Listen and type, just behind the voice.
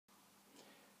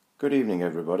Good evening,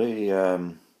 everybody.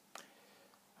 I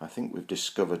think we've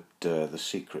discovered the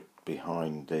secret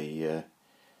behind the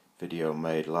video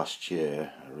made last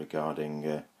year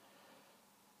regarding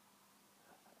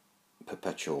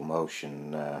perpetual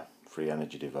motion free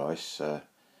energy device.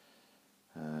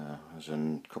 There's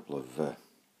a couple of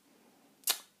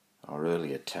our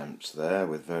early attempts there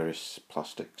with various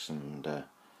plastics, and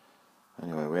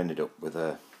anyway, we ended up with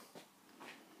a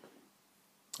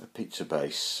pizza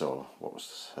base, or what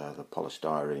was the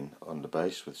polystyrene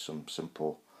underbase, with some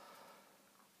simple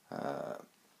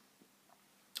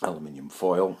aluminium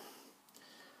foil.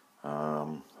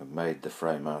 I've made the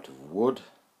frame out of wood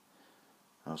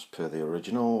as per the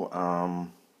original.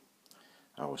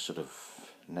 Our sort of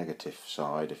negative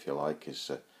side, if you like, is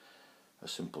a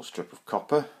simple strip of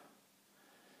copper,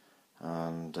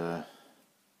 and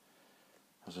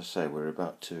as I say, we're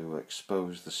about to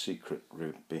expose the secret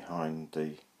route behind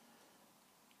the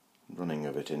running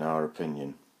of it, in our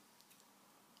opinion.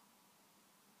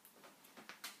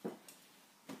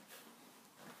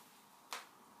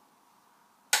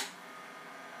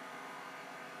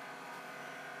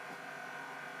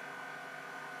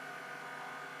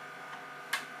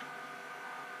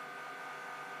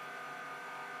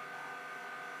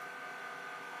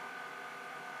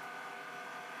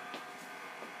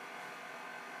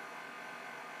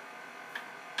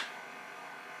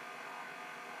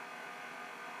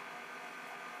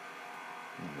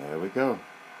 And there we go.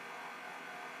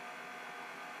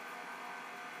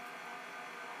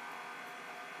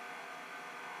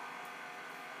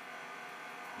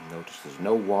 Notice there's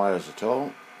no wires at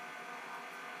all.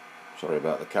 Sorry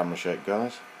about the camera shake,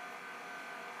 guys.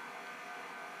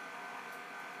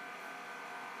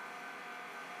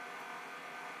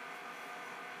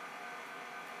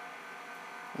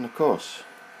 And of course,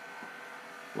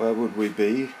 where would we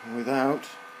be without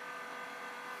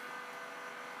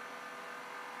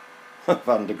a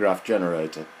Van de Graaff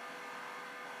generator?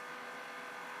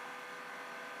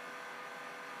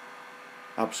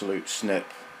 Absolute snip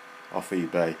off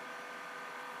eBay.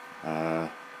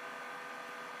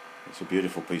 It's a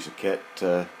beautiful piece of kit.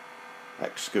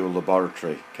 Ex-school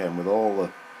laboratory, came with all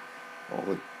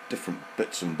the different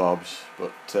bits and bobs,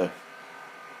 but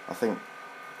I think,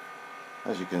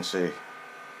 as you can see,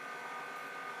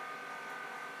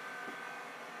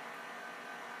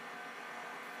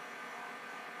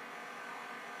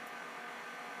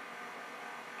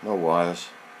 no wires,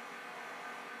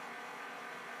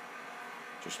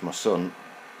 just my son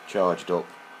charged up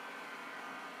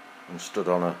and stood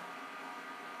on a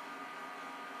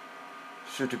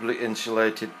suitably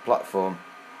insulated platform.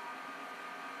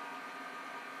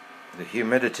 The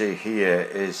humidity here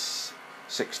is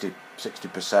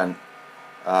 60%.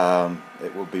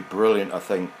 It would be brilliant, I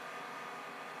think,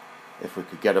 if we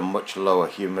could get a much lower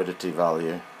humidity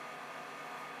value.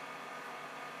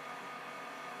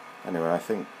 Anyway, I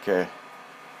think it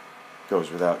goes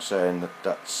without saying that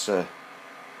that's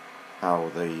how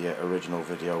the original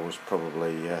video was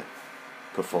probably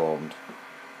performed.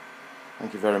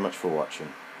 Thank you very much for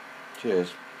watching.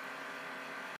 Cheers.